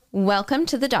Welcome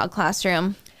to the Dog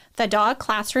Classroom. The Dog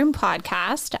Classroom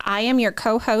podcast. I am your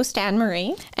co-host,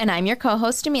 Anne-Marie. And I'm your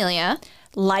co-host, Amelia.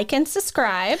 Like and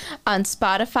subscribe on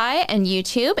Spotify and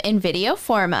YouTube in video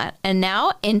format. And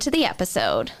now into the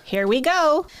episode. Here we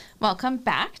go. Welcome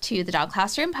back to the Dog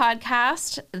Classroom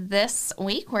podcast. This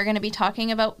week, we're going to be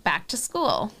talking about back to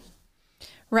school.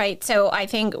 Right. So I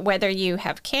think whether you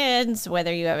have kids,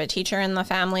 whether you have a teacher in the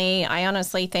family, I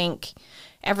honestly think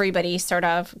everybody sort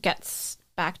of gets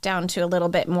back down to a little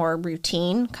bit more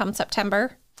routine come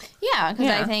September. Yeah, because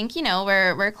I think,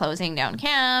 we're closing down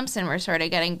camps and we're sort of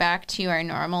getting back to our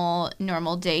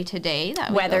normal day-to-day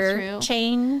that we go through. Weather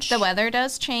change. The weather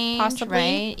does change, possibly.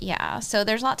 Right? Yeah. So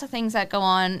there's lots of things that go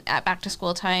on at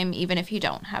back-to-school time, even if you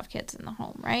don't have kids in the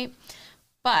home, right?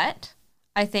 But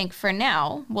I think for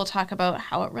now, we'll talk about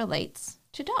how it relates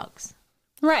to dogs.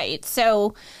 Right.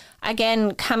 So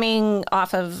again, coming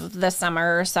off of the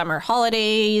summer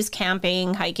holidays,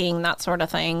 camping, hiking, that sort of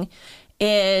thing,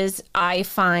 is I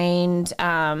find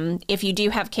if you do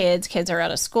have kids are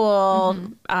out of school,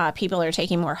 people are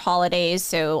taking more holidays,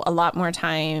 so a lot more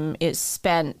time is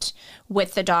spent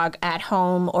with the dog at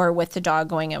home or with the dog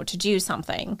going out to do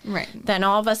something. Right. Then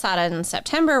all of a sudden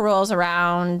September rolls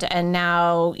around and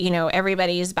now,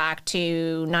 everybody's back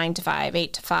to 9 to 5,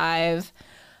 8 to 5.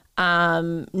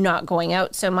 Not going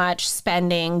out so much,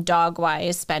 spending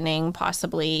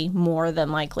possibly more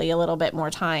than likely a little bit more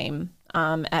time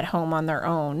at home on their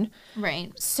own.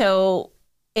 Right. So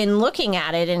in looking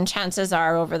at it, and chances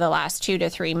are over the last 2 to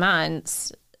 3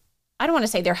 months, I don't want to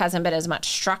say there hasn't been as much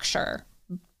structure,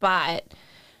 but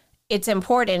it's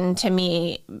important to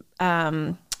me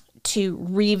to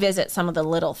revisit some of the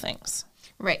little things.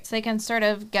 Right. So they can sort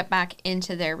of get back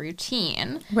into their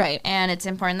routine. Right. And it's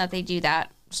important that they do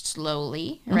that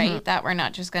slowly, right? That we're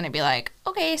not just going to be like,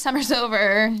 okay, summer's over.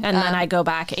 And then I go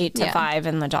back 8 to 5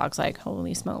 and the dog's like,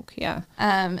 holy smoke. Yeah.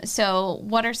 So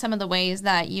what are some of the ways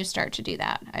that you start to do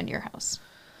that at your house?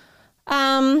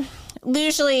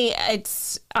 Usually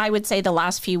I would say the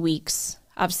last few weeks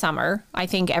of summer. I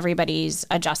think everybody's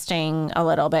adjusting a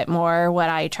little bit more. What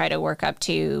I try to work up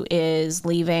to is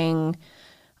making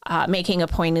a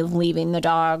point of leaving the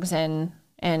dogs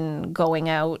and going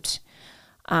out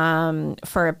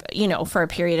for a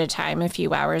period of time, a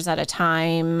few hours at a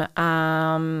time,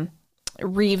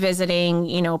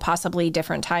 revisiting, possibly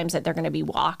different times that they're going to be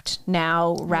walked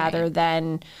now rather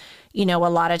than, a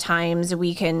lot of times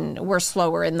we're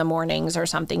slower in the mornings or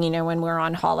something, when we're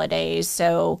on holidays.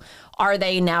 So are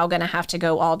they now going to have to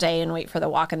go all day and wait for the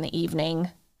walk in the evening?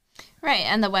 Right.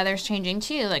 And the weather's changing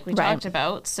too, like we talked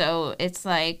about. So it's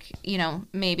like,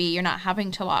 maybe you're not having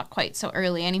to walk quite so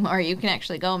early anymore. You can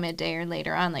actually go midday or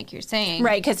later on, like you're saying.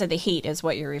 Right. Because of the heat is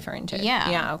what you're referring to. Yeah.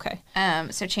 Yeah. Okay.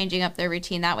 So changing up their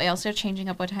routine that way. Also changing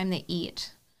up what time they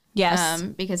eat. Yes.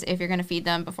 Because if you're going to feed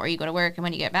them before you go to work and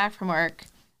when you get back from work,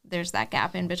 there's that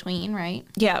gap in between, right?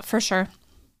 Yeah, for sure.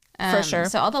 For sure.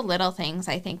 So all the little things,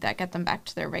 I think, that get them back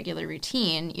to their regular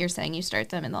routine, you're saying you start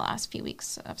them in the last few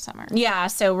weeks of summer. Yeah.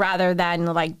 So rather than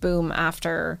like boom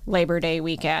after Labor Day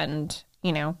weekend,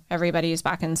 everybody's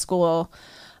back in school.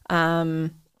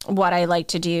 What I like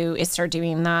to do is start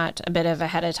doing that a bit of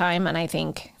ahead of time. And I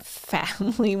think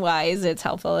family wise, it's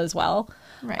helpful as well.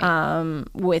 Right.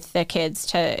 With the kids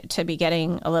to be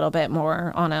getting a little bit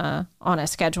more on a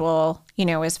schedule,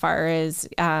 as far as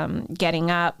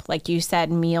getting up, like you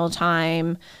said,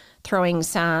 mealtime, throwing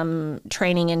some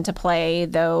training into play.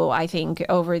 Though I think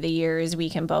over the years we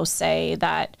can both say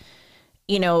that,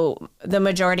 the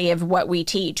majority of what we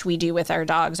teach, we do with our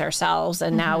dogs ourselves.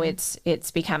 And now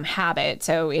it's become habit.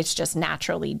 So it's just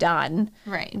naturally done.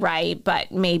 Right. Right.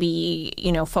 But maybe,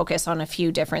 focus on a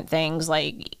few different things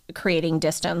like creating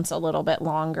distance a little bit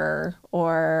longer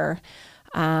or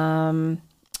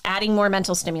adding more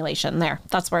mental stimulation there.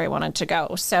 That's where I wanted to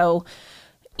go. So,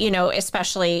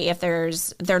 especially if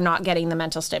they're not getting the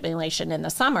mental stimulation in the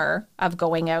summer of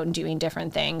going out and doing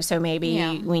different things. So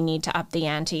maybe we need to up the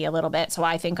ante a little bit. So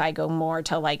I think I go more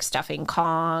to like stuffing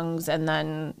Kongs and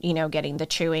then, getting the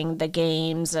chewing, the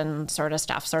games and sort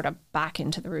of back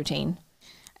into the routine.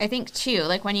 I think too,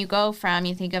 like when you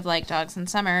think of like dogs in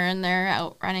summer and they're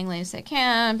out running loose at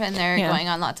camp and they're going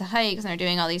on lots of hikes and they're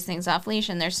doing all these things off leash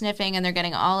and they're sniffing and they're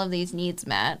getting all of these needs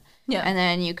met. Yeah. And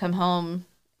then you come home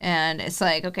and it's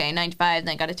like, okay, 9 to 5,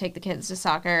 then I got to take the kids to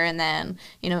soccer. And then,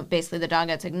 basically the dog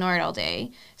gets ignored all day.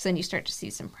 So then you start to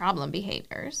see some problem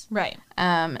behaviors. Right.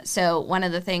 So one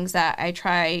of the things that I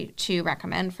try to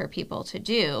recommend for people to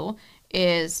do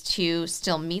is to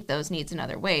still meet those needs in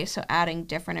other ways. So adding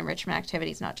different enrichment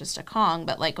activities, not just a Kong,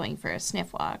 but like going for a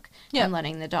sniff walk and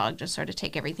letting the dog just sort of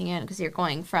take everything in, because you're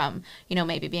going from,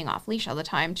 maybe being off leash all the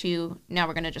time to now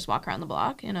we're going to just walk around the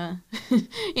block in a,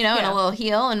 in a little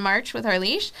heel and march with our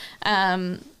leash.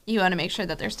 You want to make sure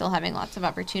that they're still having lots of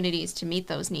opportunities to meet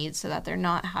those needs so that they're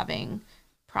not having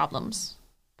problems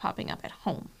popping up at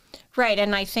home. Right.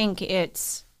 And I think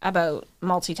it's about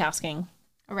multitasking.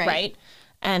 Right.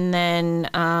 And then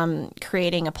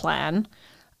creating a plan,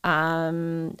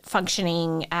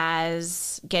 functioning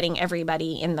as getting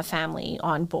everybody in the family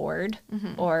on board,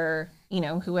 or,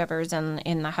 whoever's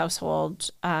in the household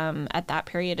at that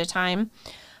period of time.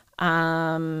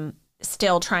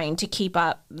 Still trying to keep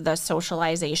up the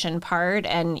socialization part.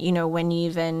 And, when you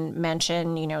even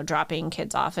mention, dropping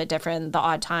kids off at the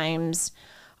odd times,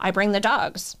 I bring the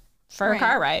dogs for a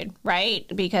car ride, right?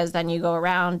 Because then you go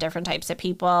around different types of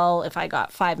people. If I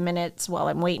got 5 minutes while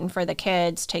I'm waiting for the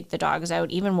kids, take the dogs out,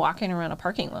 even walking around a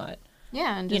parking lot.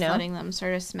 Yeah, and just letting them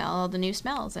sort of smell the new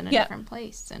smells in a different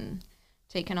place and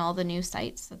taking all the new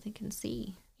sights that they can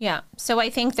see. Yeah. So I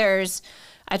think there's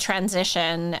a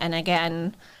transition. And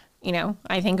again,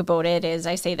 I think about it is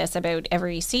I say this about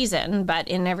every season, but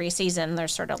in every season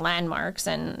there's sort of landmarks.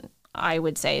 And I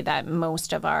would say that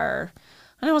most of our,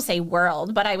 I don't want to say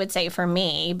world, but I would say for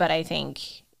me, but I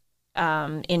think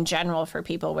in general for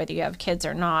people, whether you have kids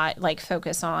or not, like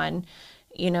focus on,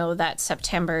 that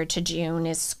September to June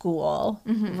is school,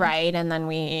 right? And then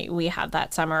we have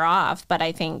that summer off. But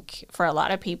I think for a lot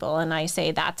of people, and I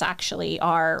say that's actually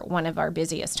one of our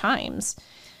busiest times.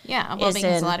 Yeah, well,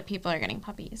 because a lot of people are getting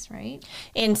puppies, right?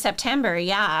 In September,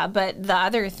 yeah. But the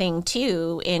other thing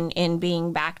too, in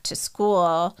being back to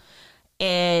school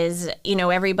is,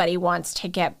 everybody wants to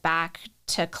get back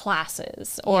to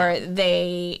classes, or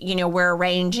they, we're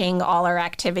arranging all our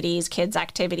activities, kids'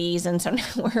 activities, and so now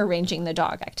we're arranging the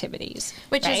dog activities.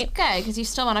 Which is good, because you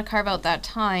still want to carve out that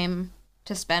time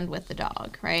to spend with the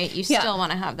dog, right? You still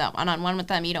want to have that one-on-one with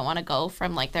them. You don't want to go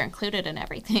from, like, they're included in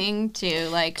everything to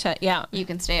you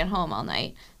can stay at home all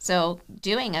night. So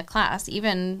doing a class,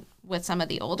 even with some of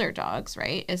the older dogs,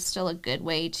 right, is still a good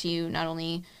way to not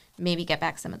only maybe get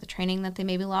back some of the training that they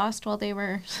maybe lost while they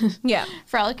were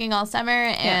frolicking all summer,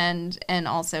 and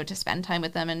also to spend time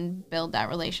with them and build that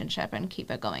relationship and keep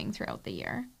it going throughout the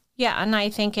year. Yeah, and I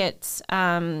think it's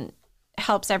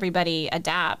helps everybody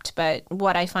adapt. But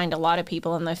what I find a lot of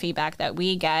people in the feedback that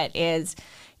we get is,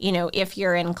 if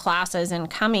you're in classes and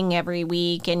coming every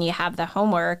week and you have the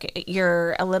homework,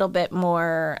 you're a little bit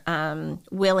more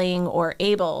willing or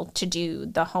able to do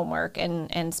the homework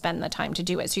and spend the time to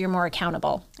do it. So you're more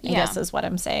accountable, I guess is what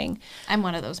I'm saying. I'm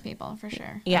one of those people for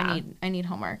sure. Yeah. I need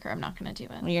homework or I'm not going to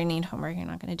do it. You need homework, you're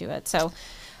not going to do it. So,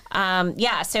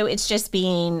 so it's just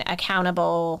being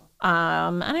accountable.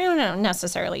 And I don't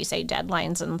necessarily say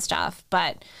deadlines and stuff,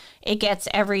 but it gets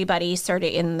everybody sort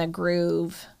of in the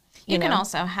groove. You can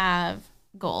also have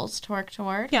goals to work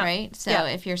toward, right? So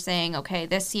if you're saying, okay,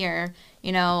 this year,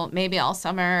 maybe all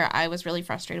summer I was really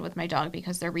frustrated with my dog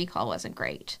because their recall wasn't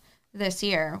great. This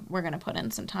year, we're going to put in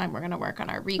some time. We're going to work on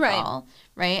our recall,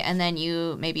 right? And then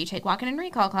you take walking and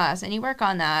recall class and you work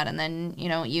on that. And then,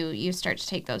 you start to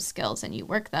take those skills and you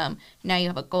work them. Now you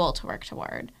have a goal to work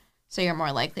toward. So you're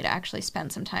more likely to actually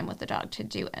spend some time with the dog to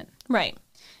do it. Right.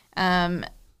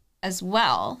 As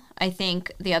well, I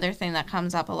think the other thing that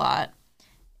comes up a lot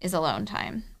is alone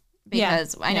time.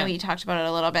 Because I know you talked about it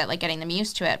a little bit, like getting them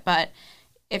used to it. But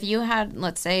if you had,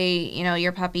 let's say,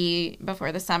 your puppy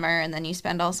before the summer and then you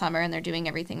spend all summer and they're doing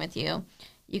everything with you,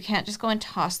 you can't just go and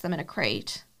toss them in a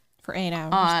crate for 8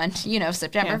 hours on,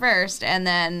 September 1st and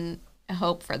then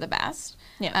hope for the best.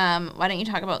 Yeah. Why don't you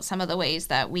talk about some of the ways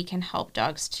that we can help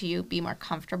dogs to be more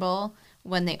comfortable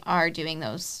when they are doing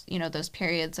those, those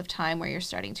periods of time where you're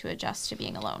starting to adjust to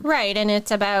being alone. Right. And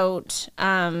it's about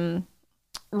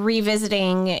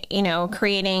revisiting,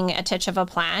 creating a titch of a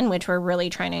plan, which we're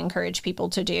really trying to encourage people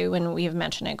to do. And we've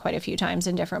mentioned it quite a few times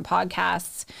in different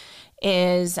podcasts,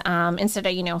 is instead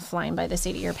of, flying by the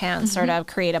seat of your pants, sort of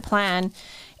create a plan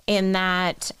in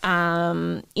that,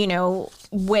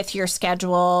 with your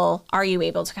schedule, are you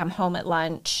able to come home at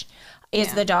lunch?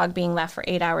 Is the dog being left for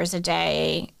 8 hours a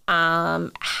day?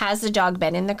 Has the dog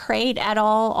been in the crate at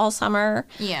all summer?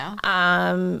 Yeah.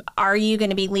 Are you going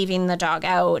to be leaving the dog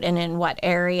out and in what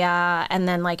area? And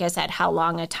then, like I said, how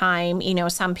long a time?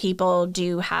 Some people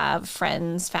do have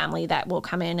friends, family that will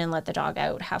come in and let the dog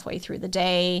out halfway through the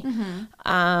day.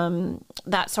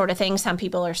 That sort of thing. Some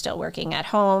people are still working at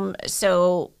home.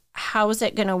 So how is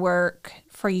it going to work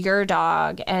for your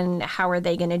dog and how are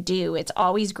they going to do, it's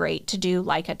always great to do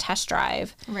like a test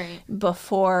drive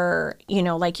before, you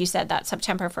know, like you said, that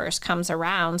September 1st comes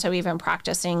around. So even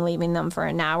practicing leaving them for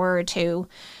an hour or two.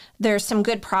 There's some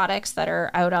good products that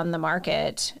are out on the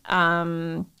market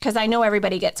because I know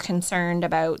everybody gets concerned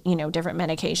about, you know, different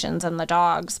medications and the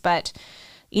dogs, but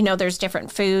you know, there's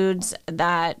different foods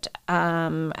that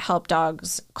help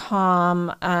dogs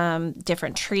calm,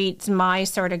 different treats. My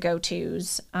sort of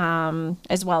go-tos,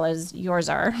 as well as yours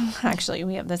are, actually,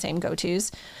 we have the same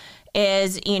go-tos,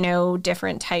 is, you know,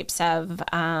 different types of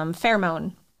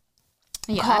pheromone.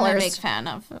 Yeah, collars. I'm a big fan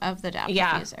of the DAP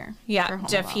diffuser. Yeah,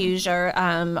 diffuser.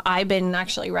 I've been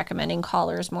actually recommending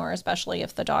collars more, especially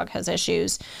if the dog has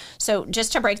issues. So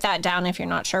just to break that down, if you're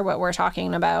not sure what we're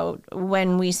talking about,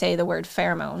 when we say the word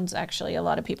pheromones, actually a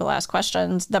lot of people ask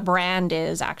questions. The brand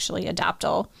is actually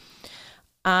Adaptil.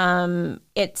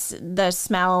 It's the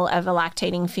smell of a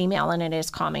lactating female and it is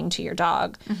calming to your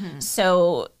dog.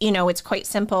 So, you know, it's quite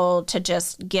simple to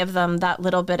just give them that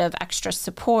little bit of extra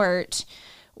support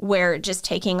where just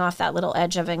taking off that little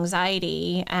edge of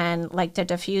anxiety. And like the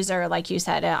diffuser, like you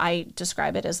said, I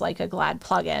describe it as like a Glad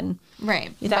plug-in.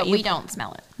 Right. But we don't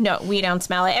smell it. No, we don't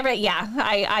smell it.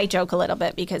 I joke a little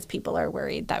bit because people are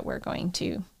worried that we're going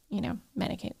to, you know,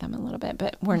 medicate them a little bit,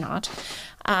 but we're not.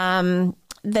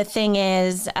 The thing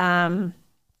is, the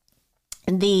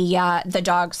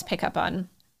dogs pick up on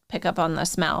the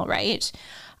smell, right?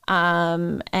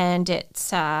 And it's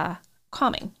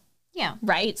calming. Yeah.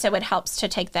 Right. So it helps to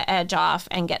take the edge off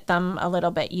and get them a little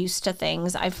bit used to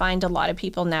things. I find a lot of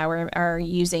people now are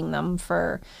using them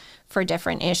for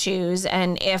different issues.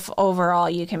 And if overall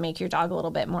you can make your dog a little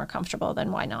bit more comfortable,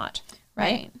 then why not?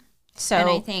 Right. So, and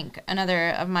I think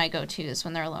another of my go-tos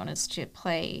when they're alone is to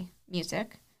play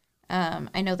music.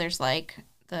 I know there's like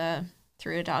the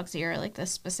Through a Dog's Ear, like the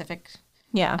specific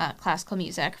classical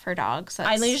music for dogs.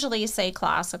 I usually say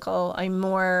classical. I'm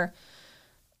more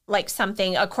like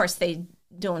something, of course they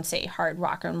don't say hard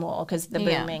rock and roll because the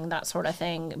booming, that sort of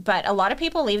thing. But a lot of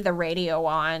people leave the radio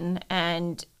on,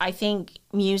 and I think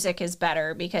music is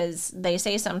better because they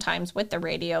say sometimes with the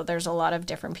radio, there's a lot of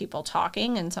different people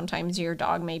talking, and sometimes your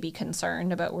dog may be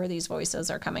concerned about where these voices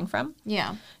are coming from.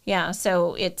 Yeah. Yeah.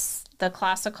 So it's the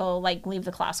classical, like leave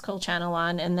the classical channel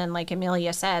on. And then like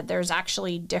Amelia said, there's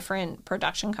actually different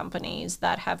production companies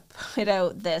that have put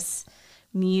out this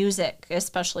music,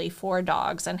 especially for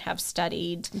dogs, and have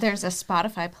studied. There's a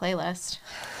Spotify playlist.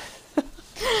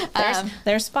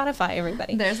 There's Spotify,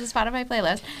 everybody. There's a Spotify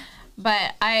playlist.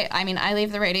 But I mean, I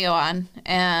leave the radio on,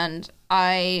 and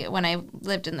when I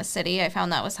lived in the city, I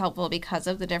found that was helpful because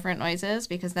of the different noises,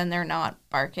 because then they're not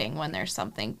barking when there's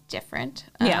something different.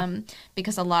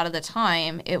 Because a lot of the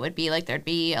time it would be like there'd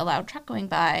be a loud truck going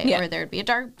by, or there'd be a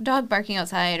dog barking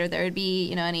outside, or there would be,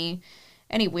 you know,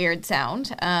 any weird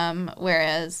sound,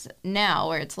 whereas now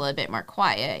where it's a little bit more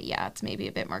quiet, it's maybe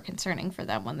a bit more concerning for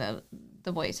them when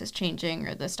the voice is changing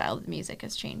or the style of the music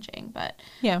is changing. But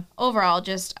overall,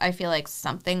 just I feel like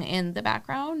something in the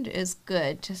background is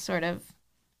good to sort of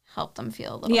help them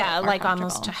feel a little bit more like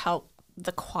almost to help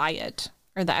the quiet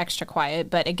or the extra quiet.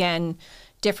 But again,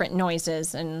 different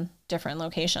noises in different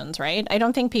locations, right? I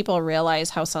don't think people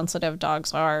realize how sensitive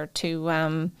dogs are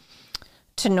to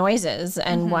noises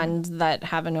and ones that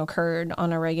haven't occurred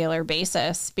on a regular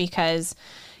basis, because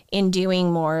in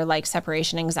doing more like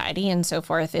separation anxiety and so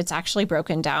forth, it's actually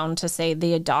broken down to say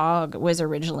the dog was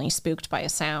originally spooked by a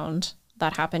sound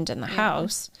that happened in the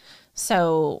house.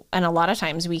 So, and a lot of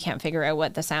times we can't figure out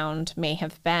what the sound may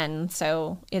have been.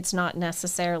 So it's not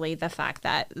necessarily the fact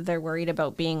that they're worried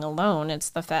about being alone. It's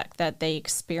the fact that they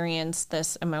experienced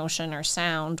this emotion or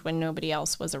sound when nobody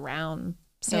else was around.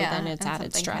 So then it's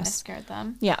added stress. Kind of scared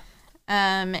them. Yeah.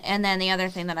 And then the other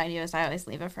thing that I do is I always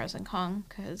leave a frozen Kong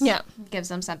because it gives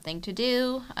them something to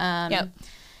do.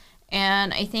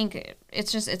 And I think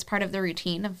it's part of the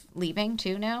routine of leaving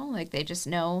too now. Like they just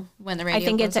know when the radio goes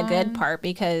on. I think it's a good part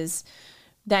because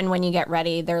then when you get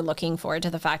ready, they're looking forward to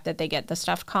the fact that they get the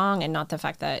stuffed Kong and not the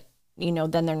fact that, you know,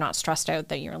 then they're not stressed out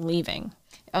that you're leaving.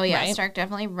 Oh, yeah. Right? Stark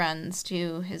definitely runs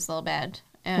to his little bed.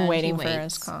 And waiting for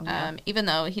his Kong. Even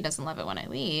though he doesn't love it when I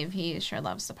leave, he sure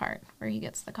loves the part where he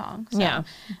gets the Kong. So,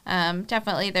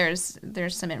 definitely there's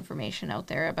some information out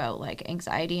there about like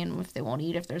anxiety and if they won't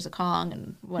eat if there's a Kong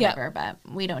and whatever, but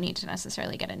we don't need to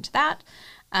necessarily get into that.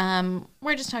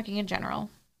 We're just talking in general,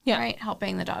 right?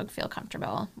 Helping the dog feel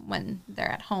comfortable when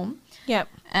they're at home. Yep.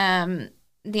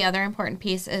 The other important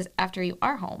piece is after you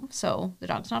are home, so the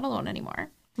dog's not alone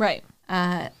anymore. Right.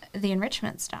 The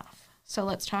enrichment stuff. So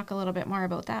let's talk a little bit more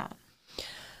about that.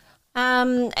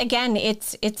 Again,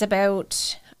 it's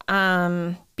about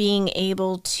being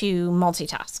able to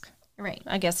multitask. Right.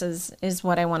 I guess is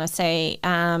what I want to say.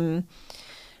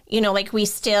 Like we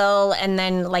still, and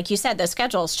then like you said, the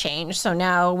schedules change. So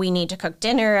now we need to cook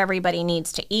dinner. Everybody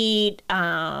needs to eat.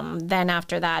 Then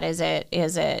after that, is it,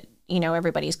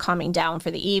 everybody's calming down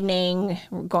for the evening.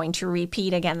 We're going to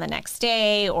repeat again the next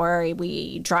day, or are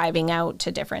we driving out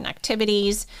to different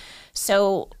activities?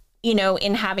 So,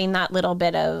 in having that little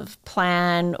bit of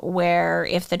plan where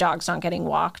if the dog's not getting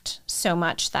walked so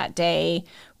much that day,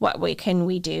 can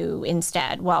we do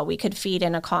instead? Well, we could feed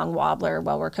in a Kong wobbler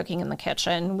while we're cooking in the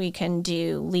kitchen. We can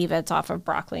do leave-its off of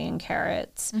broccoli and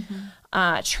carrots,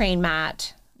 train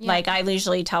Matt. Yeah. Like I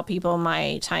usually tell people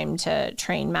my time to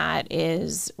train Matt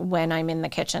is when I'm in the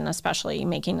kitchen, especially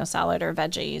making a salad or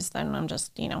veggies, then I'm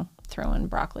just, throwing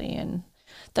broccoli. And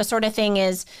the sort of thing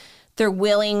is they're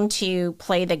willing to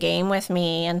play the game with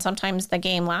me. And sometimes the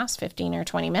game lasts 15 or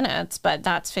 20 minutes, but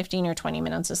that's 15 or 20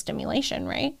 minutes of stimulation,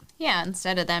 right? Yeah,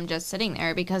 instead of them just sitting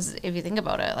there, because if you think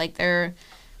about it, like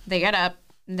they get up,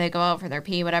 they go out for their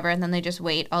pee, whatever, and then they just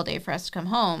wait all day for us to come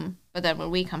home. But then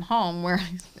when we come home, we're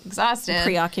exhausted.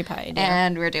 Preoccupied. Yeah.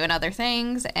 And we're doing other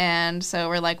things. And so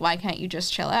we're like, why can't you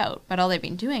just chill out? But all they've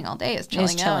been doing all day is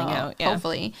chilling out, yeah.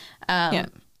 Hopefully.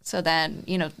 So then,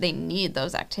 they need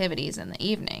those activities in the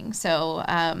evening. So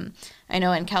I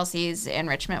know in Kelsey's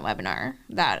enrichment webinar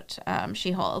that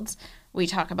she holds, we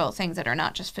talk about things that are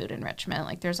not just food enrichment.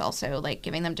 Like there's also like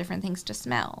giving them different things to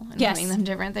smell and giving them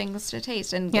different things to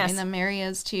taste and giving them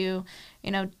areas to,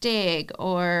 dig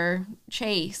or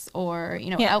chase or,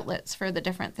 outlets for the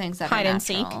different things that hide are and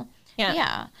natural. Seek.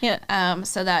 Yeah.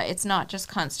 So that it's not just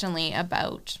constantly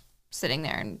about sitting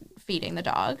there and feeding the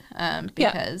dog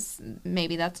because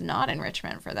maybe that's not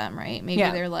enrichment for them, right? Maybe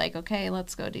they're like, okay,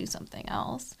 let's go do something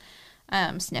else.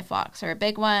 Sniff walks are a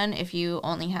big one. If you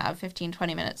only have 15,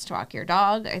 20 minutes to walk your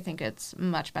dog, I think it's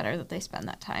much better that they spend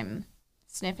that time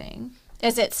sniffing.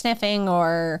 Is it sniffing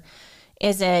or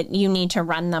is it you need to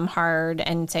run them hard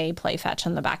and say play fetch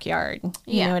in the backyard?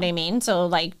 You know what I mean? So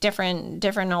like different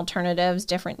alternatives,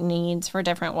 different needs for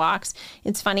different walks.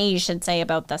 It's funny you should say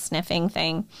about the sniffing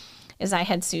thing is I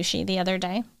had sushi the other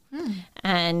day.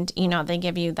 And, they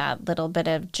give you that little bit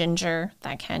of ginger,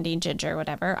 that candied ginger,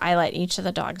 whatever. I let each of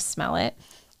the dogs smell it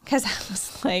because I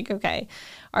was like, okay,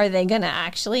 are they going to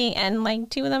actually? And like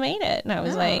 2 of them ate it. And I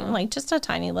was like just a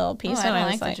tiny little piece. And I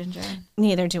don't was like the ginger.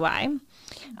 Neither do I.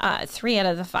 3 out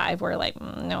of the 5 were like,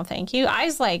 no, thank you. I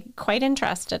was like quite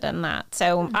interested in that.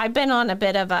 So I've been on a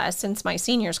bit of since my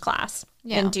seniors class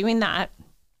and doing that.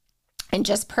 And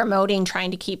just promoting,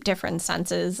 trying to keep different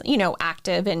senses,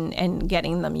 active and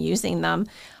getting them using them.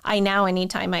 I now,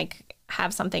 anytime I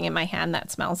have something in my hand that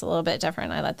smells a little bit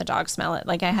different, I let the dog smell it.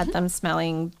 Like I had them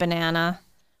smelling banana.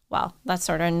 Well, that's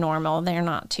sort of normal. They're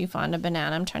not too fond of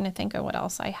banana. I'm trying to think of what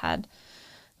else I had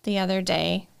the other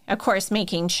day. Of course,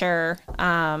 making sure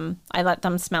I let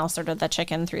them smell sort of the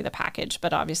chicken through the package,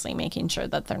 but obviously making sure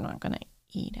that they're not going to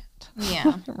eat it.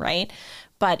 Yeah. Right?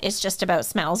 But it's just about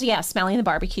smells. Yeah, smelling the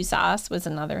barbecue sauce was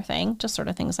another thing, just sort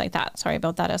of things like that. Sorry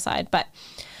about that aside. But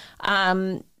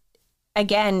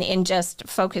again, in just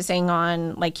focusing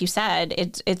on, like you said,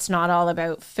 it's not all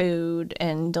about food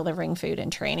and delivering food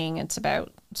and training. It's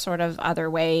about sort of other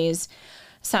ways.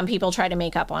 Some people try to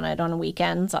make up on it on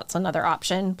weekends. That's another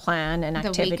option. Plan an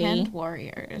activity. The weekend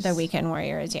warriors. The weekend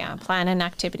warriors, yeah. Plan an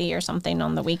activity or something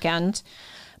on the weekend.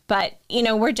 But,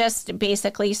 we're just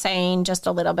basically saying just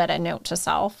a little bit of note to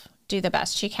self. Do the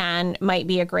best you can. Might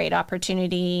be a great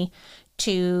opportunity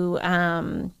to,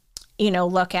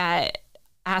 look at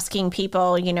asking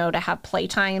people, to have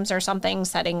playtimes or something,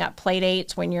 setting up play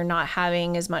dates when you're not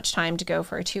having as much time to go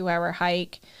for a 2-hour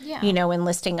hike,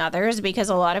 enlisting others because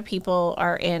a lot of people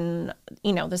are in,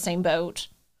 the same boat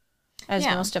as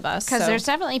most of us. Because there's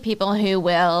definitely people who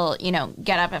will,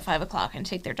 get up at 5 o'clock and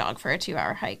take their dog for a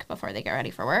 2-hour hike before they get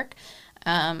ready for work.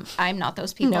 I'm not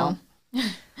those people. No.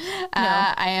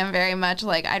 I am very much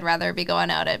like, I'd rather be going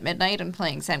out at midnight and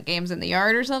playing scent games in the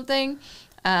yard or something.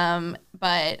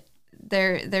 But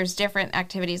there's different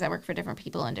activities that work for different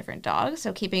people and different dogs.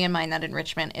 So keeping in mind that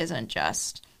enrichment isn't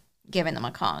just giving them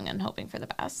a Kong and hoping for the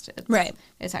best.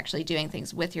 It's actually doing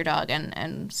things with your dog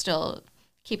and still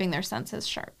keeping their senses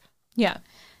sharp. Yeah.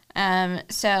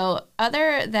 So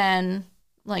other than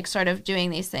like sort of doing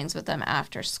these things with them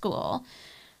after school,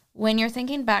 when you're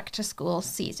thinking back to school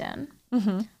season,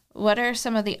 what are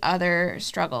some of the other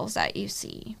struggles that you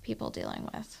see people dealing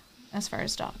with as far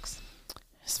as dogs?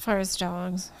 As far as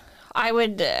dogs, I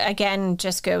would, again,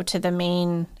 just go to the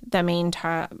main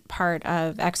part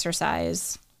of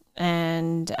exercise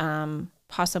and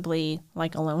possibly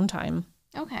like alone time.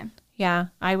 Okay. Yeah.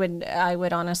 I would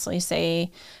honestly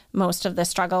say most of the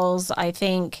struggles, I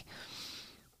think,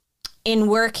 in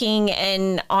working,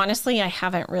 and honestly, I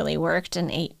haven't really worked an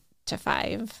 8 to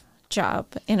 5 job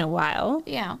in a while.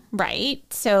 Yeah. Right.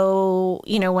 So,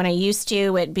 when I used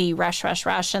to, it'd be rush, rush,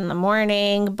 rush in the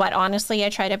morning. But honestly, I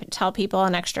try to tell people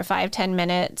an extra 5-10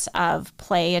 minutes of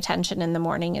play attention in the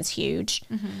morning is huge.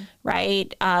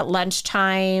 Right.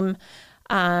 Lunchtime,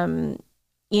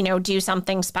 do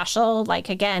something special. Like,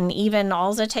 again, even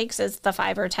all it takes is the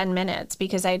 5 or 10 minutes,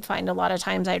 because I'd find a lot of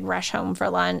times I'd rush home for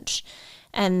lunch.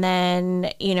 And then,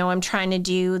 I'm trying to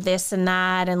do this and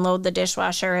that and load the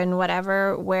dishwasher and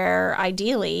whatever, where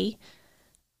ideally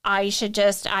I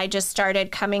just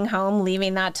started coming home,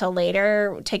 leaving that till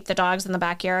later, take the dogs in the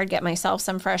backyard, get myself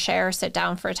some fresh air, sit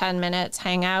down for 10 minutes,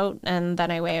 hang out, and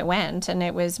then away I went. And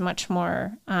it was much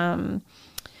more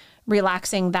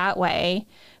relaxing that way.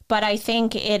 But I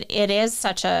think it is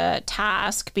such a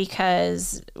task,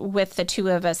 because with the two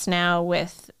of us now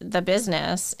with the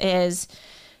business is,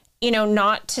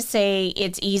 not to say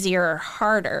it's easier or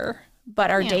harder,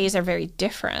 but our days are very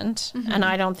different. And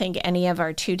I don't think any of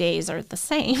our 2 days are the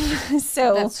same.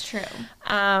 So that's true.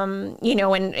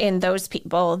 And those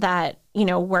people that,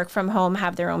 work from home,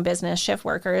 have their own business, shift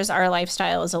workers, our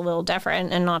lifestyle is a little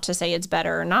different. And not to say it's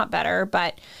better or not better,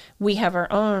 but we have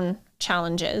our own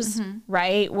challenges,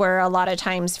 right? Where a lot of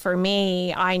times for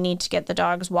me, I need to get the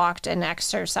dogs walked and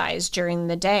exercised during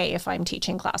the day if I'm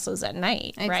teaching classes at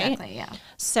night, right? Exactly, yeah.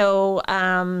 So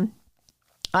I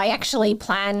actually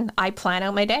plan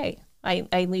out my day.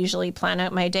 I usually plan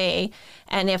out my day.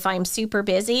 And if I'm super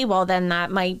busy, well, then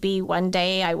that might be one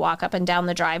day I walk up and down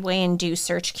the driveway and do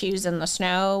search cues in the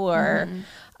snow or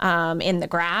in the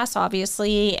grass,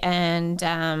 obviously.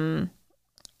 And,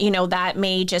 that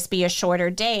may just be a shorter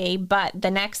day, but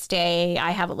the next day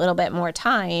I have a little bit more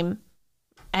time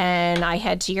and I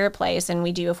head to your place and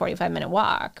we do a 45-minute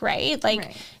walk, right?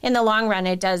 Like in the long run,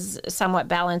 it does somewhat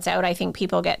balance out. I think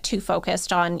people get too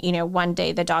focused on, one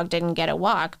day the dog didn't get a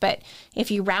walk, but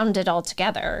if you round it all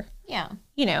together,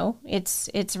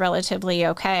 it's relatively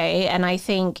okay. And I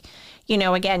think,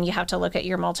 again, you have to look at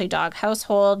your multi-dog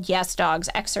household. Yes, dogs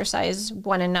exercise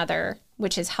one another,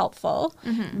 which is helpful,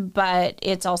 but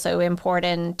it's also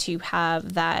important to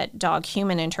have that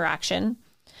dog-human interaction.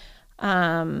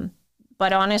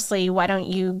 But honestly, why don't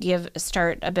you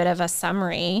start a bit of a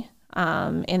summary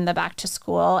in the back to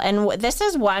school? And this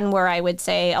is one where I would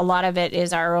say a lot of it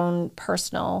is our own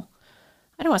personal,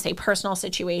 I don't want to say personal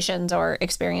situations or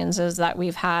experiences that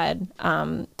we've had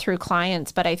through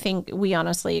clients, but I think we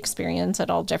honestly experience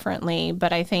it all differently.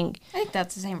 But I think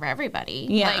that's the same for everybody.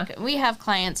 Yeah. Like, we have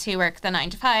clients who work the 9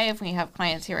 to 5. We have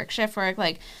clients who work shift work.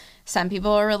 Like, some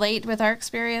people relate with our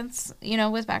experience,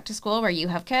 with back to school, where you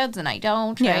have kids and I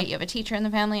don't, right? You have a teacher in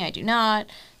the family, I do not.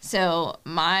 So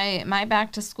my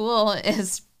back to school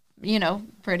is,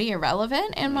 pretty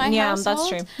irrelevant in my household. Yeah, that's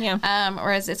true. Yeah.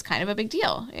 Whereas it's kind of a big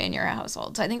deal in your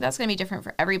household. So I think that's going to be different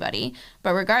for everybody.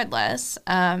 But regardless,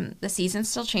 the season's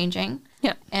still changing.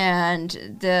 Yeah. And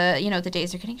the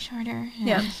days are getting shorter.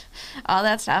 Yeah. All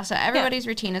that stuff. So everybody's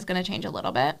routine is going to change a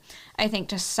little bit. I think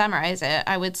to summarize it,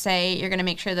 I would say you're going to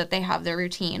make sure that they have their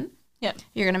routine. Yeah.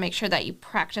 You're going to make sure that you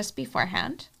practice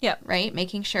beforehand. Yeah. Right?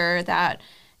 Making sure that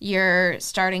you're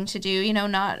starting to do,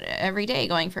 not every day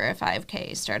going for a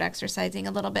 5K. Start exercising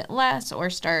a little bit less, or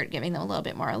start giving them a little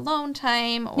bit more alone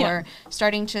time, or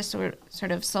starting to sort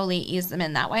of slowly ease them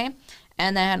in that way.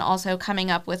 And then also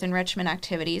coming up with enrichment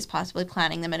activities, possibly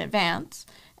planning them in advance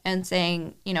and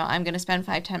saying, I'm going to spend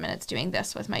 5-10 minutes doing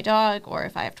this with my dog, or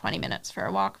if I have 20 minutes for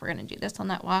a walk, we're going to do this on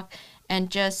that walk.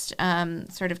 And just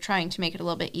sort of trying to make it a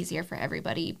little bit easier for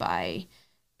everybody by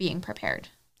being prepared.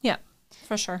 Yeah,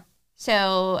 for sure.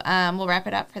 So we'll wrap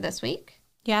it up for this week.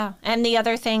 Yeah. And the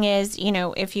other thing is,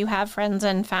 if you have friends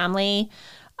and family,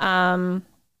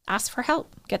 ask for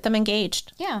help, get them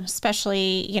engaged. Yeah.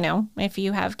 Especially, if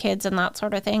you have kids and that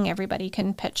sort of thing, everybody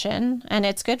can pitch in. And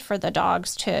it's good for the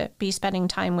dogs to be spending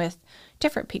time with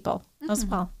different people as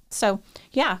well. So,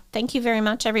 yeah, thank you very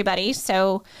much, everybody.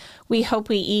 So we hope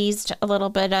we eased a little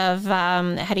bit of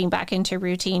heading back into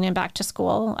routine and back to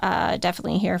school.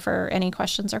 Definitely here for any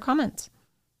questions or comments.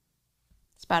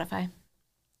 Spotify.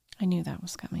 I knew that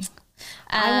was coming.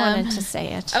 I wanted to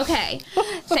say it. Okay.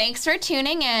 Thanks for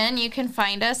tuning in. You can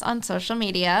find us on social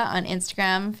media on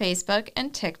Instagram, Facebook,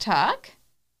 and TikTok.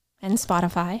 And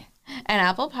Spotify. And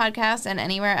Apple Podcasts, and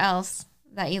anywhere else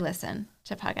that you listen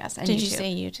to podcasts. And Did YouTube. you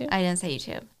say YouTube? I didn't say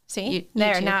YouTube. See?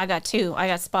 There, now I got 2. I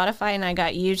got Spotify and I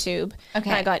got YouTube. Okay.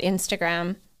 And I got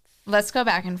Instagram. Let's go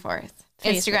back and forth.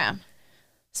 Facebook. Instagram.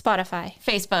 Spotify.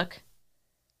 Facebook.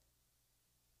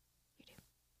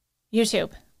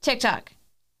 YouTube. TikTok.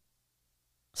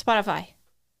 Spotify.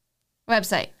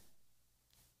 Website.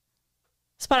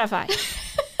 Spotify.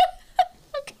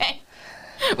 Okay.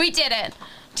 We did it.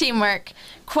 Teamwork.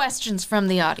 Questions from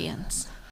the audience.